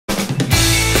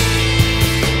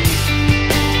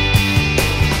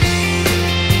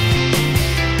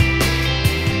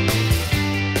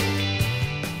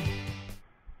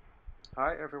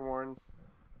everyone,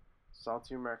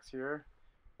 Max here.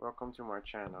 Welcome to my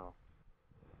channel.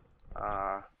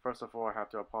 First of all, I have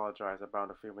to apologize about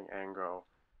the filming angle.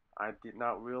 I did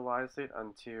not realize it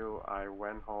until I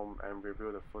went home and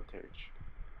reviewed the footage.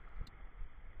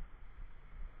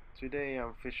 Today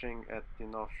I'm fishing at the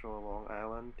North Shore Long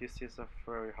Island. This is a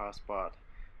very hot spot,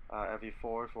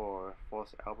 FV4 for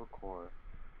False Albacore.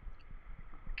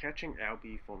 Catching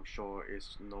albie from shore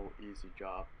is no easy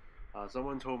job.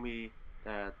 Someone told me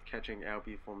that catching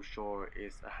albie from shore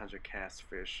is 100 cast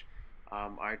fish.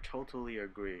 I totally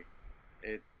agree.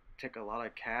 It takes a lot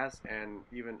of casts, and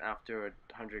even after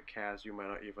 100 casts, you might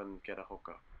not even get a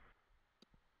hookup.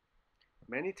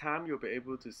 Many times you'll be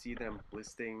able to see them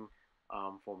listing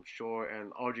from shore,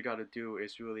 and all you gotta do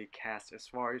is really cast as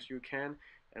far as you can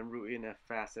and reel in as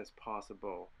fast as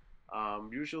possible.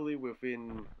 Usually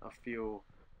within a few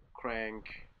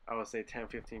crank, I would say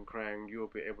 10-15 crank, you'll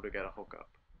be able to get a hookup.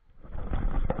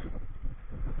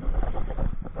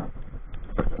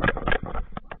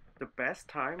 The best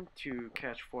time to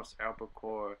catch False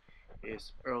Albacore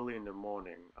is early in the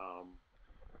morning,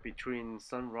 between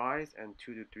sunrise and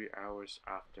 2 to 3 hours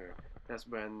after. That's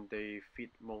when they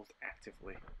feed most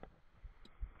actively.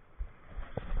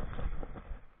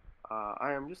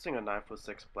 I am using a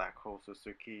 9'6" black hole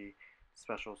Suzuki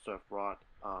special surf rod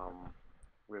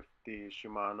with the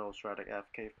SHIMANO STRADIC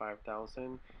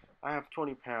FK5000. I have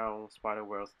 20-pound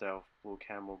SPIDERWIRE Stealth blue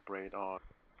camel braid on.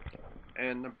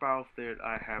 And above it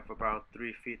I have about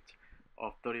 3 feet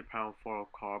of 30-pound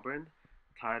fluorocarbon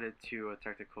tied it to a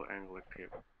tactical angler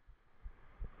clip.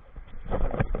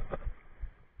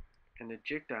 And the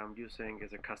jig that I'm using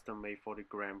is a custom-made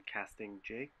 40-gram casting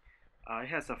jig. It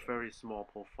has a very small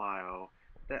profile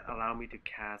that allows me to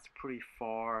cast pretty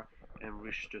far and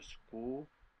reach the school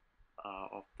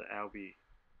of the albie.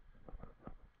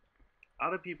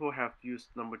 Other people have used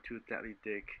number 2 deadly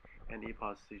dig and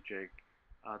epoxy jig.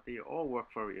 They all work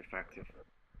very effective.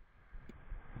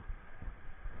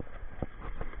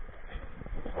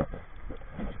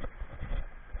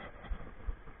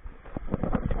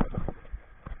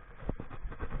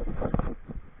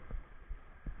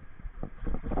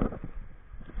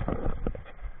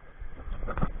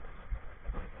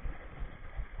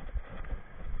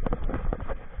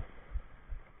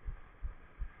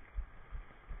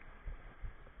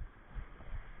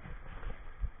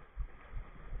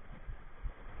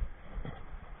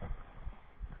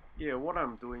 Yeah, what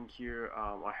I'm doing here,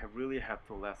 really have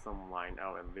to let some line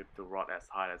out and lift the rod as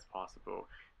high as possible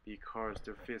because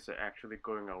the fish are actually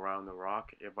going around the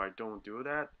rock. If I don't do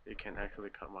that, it can actually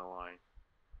cut my line.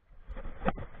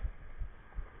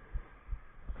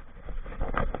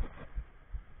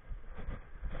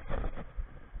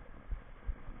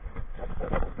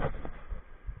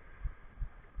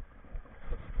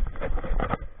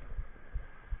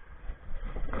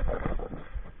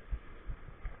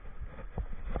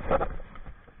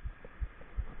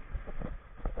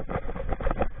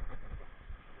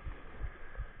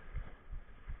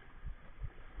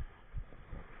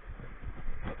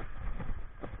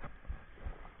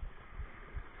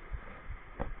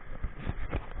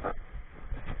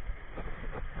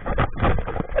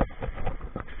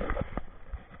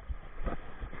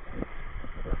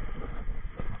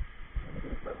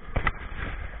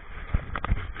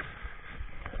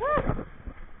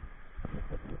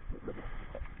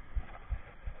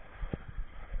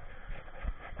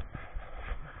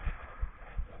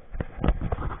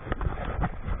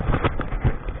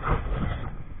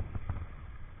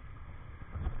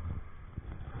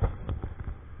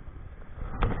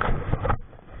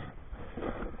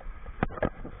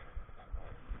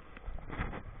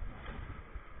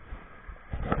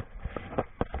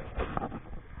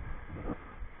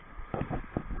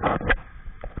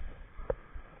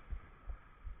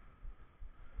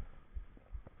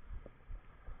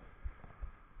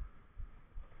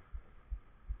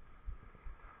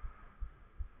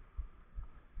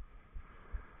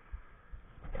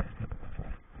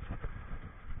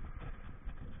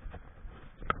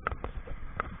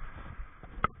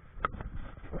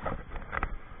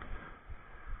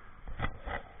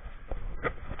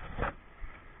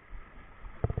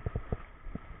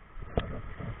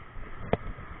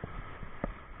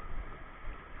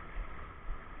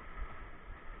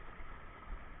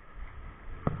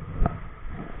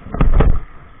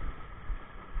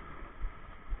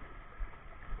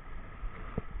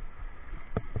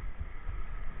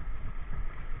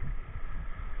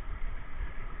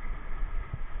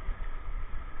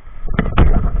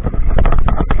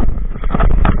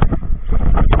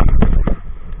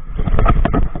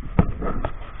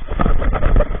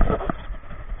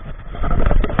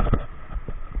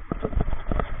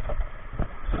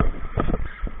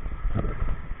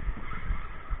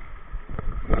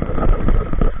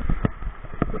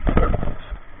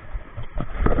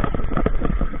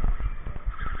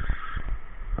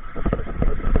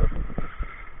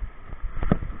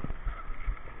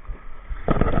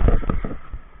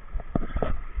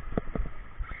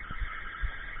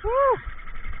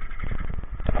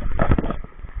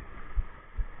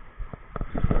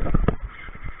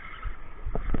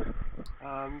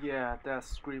 Yeah, that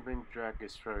screaming drag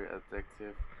is very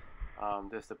addictive.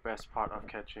 That's the best part of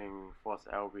catching false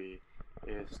albie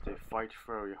is they fight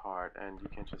very hard and you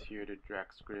can just hear the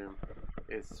drag scream.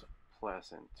 It's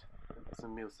pleasant. It's the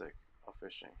music of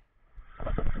fishing.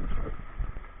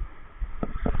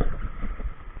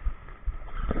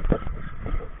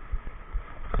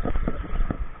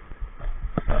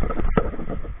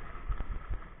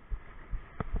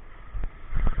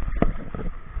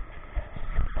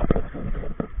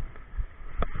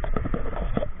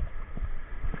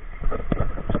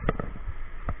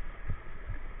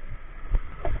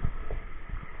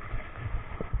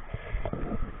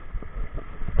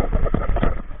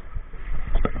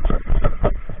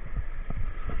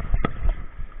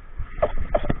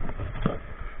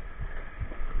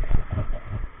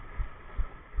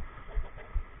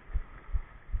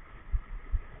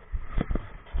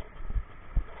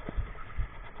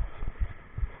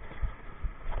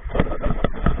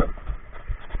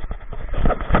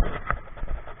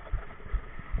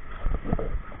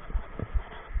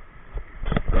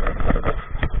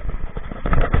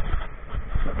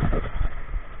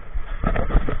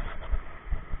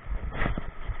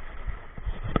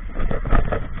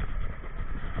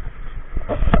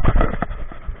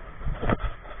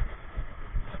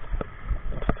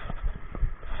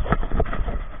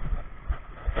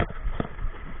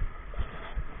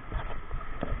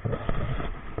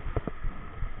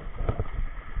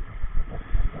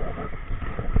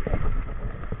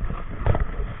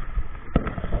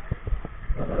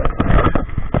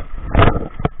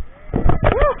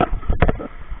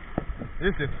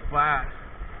 This is flat.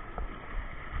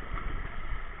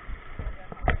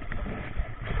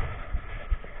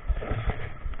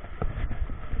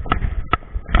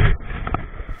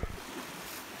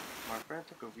 My friend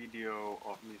took a video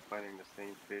of me fighting the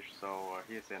same fish, so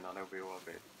here's another view of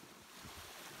it.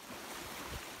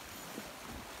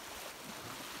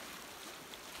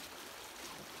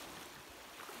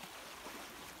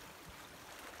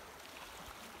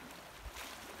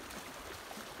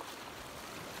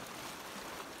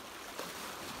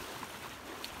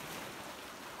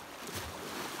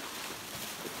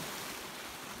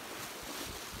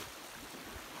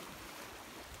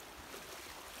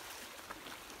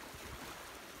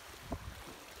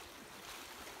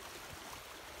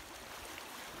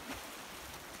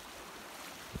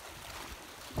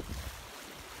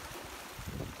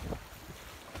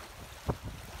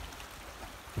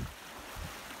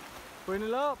 Bring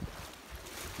it up.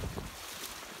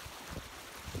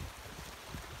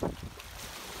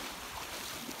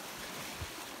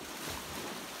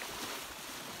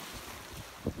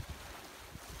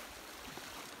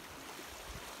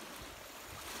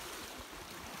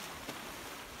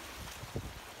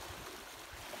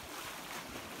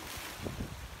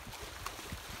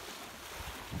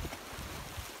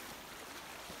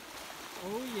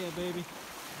 Oh yeah, baby.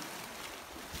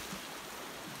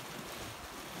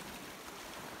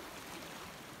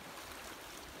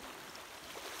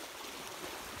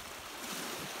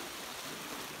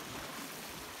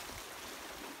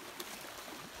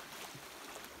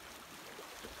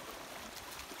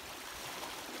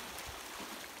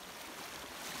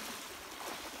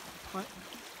 What?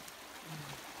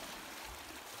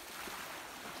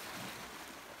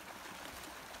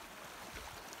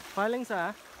 Filing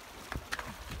sa?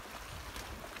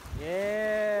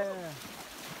 Yeah.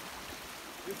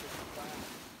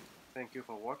 Thank you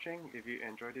for watching. If you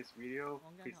enjoyed this video,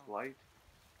 please like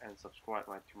and subscribe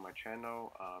to my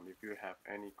channel. If you have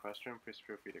any question, please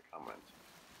feel free to comment.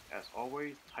 As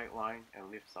always, tight line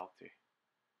and live salty.